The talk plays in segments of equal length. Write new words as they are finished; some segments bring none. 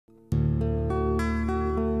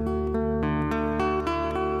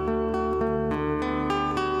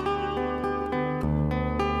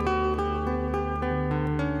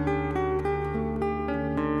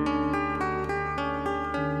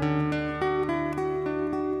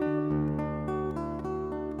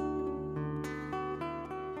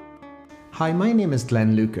Hi, my name is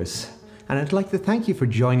Glenn Lucas, and I'd like to thank you for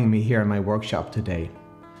joining me here in my workshop today.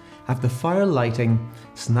 I have the fire lighting,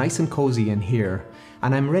 it's nice and cozy in here,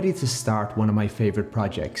 and I'm ready to start one of my favourite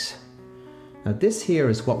projects. Now this here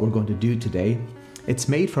is what we're going to do today. It's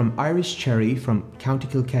made from Irish cherry from County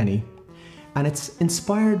Kilkenny, and it's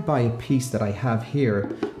inspired by a piece that I have here,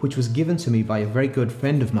 which was given to me by a very good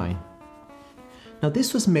friend of mine. Now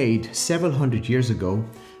this was made several hundred years ago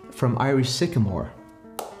from Irish sycamore,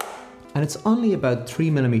 and it's only about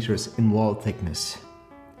 3mm in wall thickness.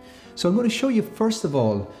 So I'm going to show you first of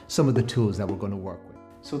all some of the tools that we're going to work with.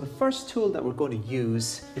 So the first tool that we're going to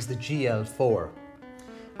use is the GL4.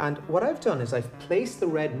 And what I've done is I've placed the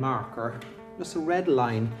red marker, just a red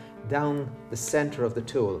line, down the center of the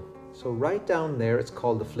tool. So right down there, it's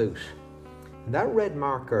called the flute. And that red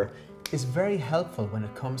marker is very helpful when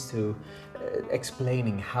it comes to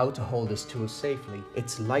explaining how to hold this tool safely.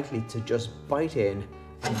 It's likely to just bite in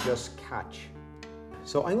and just catch.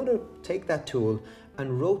 So I'm going to take that tool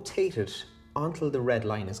and rotate it until the red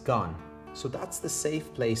line is gone. So that's the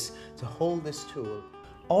safe place to hold this tool.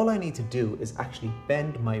 All I need to do is actually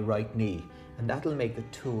bend my right knee, and that'll make the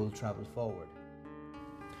tool travel forward.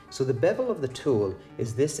 So the bevel of the tool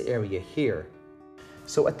is this area here.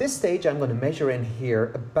 So at this stage I'm going to measure in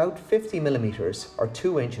here about 50mm or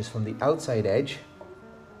 2 inches from the outside edge,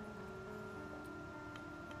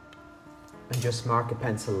 and just mark a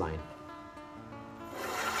pencil line.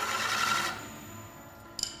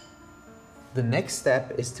 The next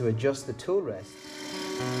step is to adjust the tool rest.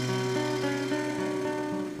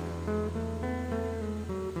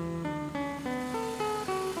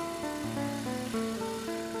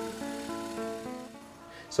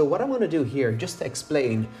 So what I'm going to do here, just to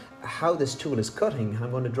explain how this tool is cutting,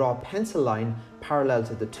 I'm going to draw a pencil line parallel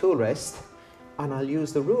to the tool rest, and I'll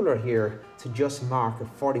use the ruler here to just mark a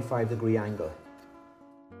 45-degree angle.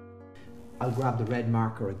 I'll grab the red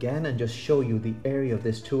marker again and just show you the area of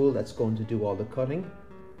this tool that's going to do all the cutting,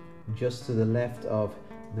 just to the left of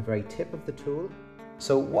the very tip of the tool.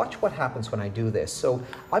 So watch what happens when I do this. So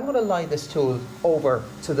I'm going to lie this tool over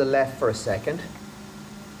to the left for a second,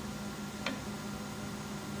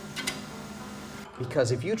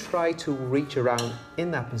 because if you try to reach around in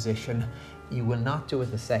that position, you will not do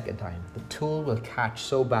it the second time. The tool will catch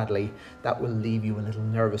so badly that will leave you a little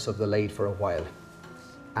nervous of the lathe for a while.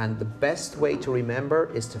 And the best way to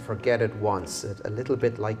remember is to forget it once, a little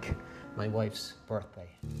bit like my wife's birthday.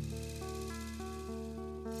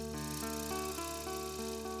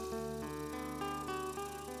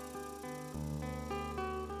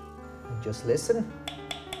 And just listen.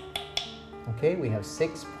 Okay, we have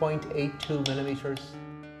 6.82mm,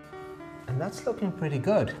 and that's looking pretty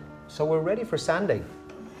good. So we're ready for sanding.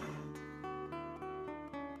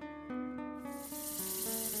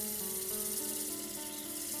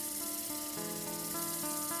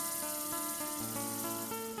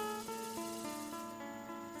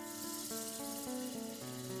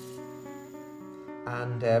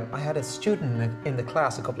 And I had a student in the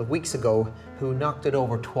class a couple of weeks ago who knocked it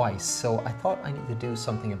over twice, so I thought I need to do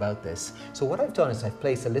something about this. So what I've done is I've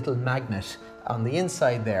placed a little magnet on the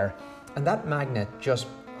inside there, and that magnet just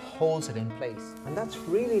holds it in place. And that's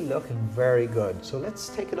really looking very good. So let's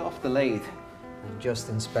take it off the lathe and just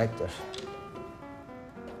inspect it.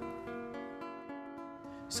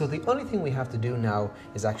 So the only thing we have to do now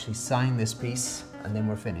is actually sign this piece, and then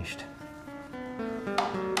we're finished.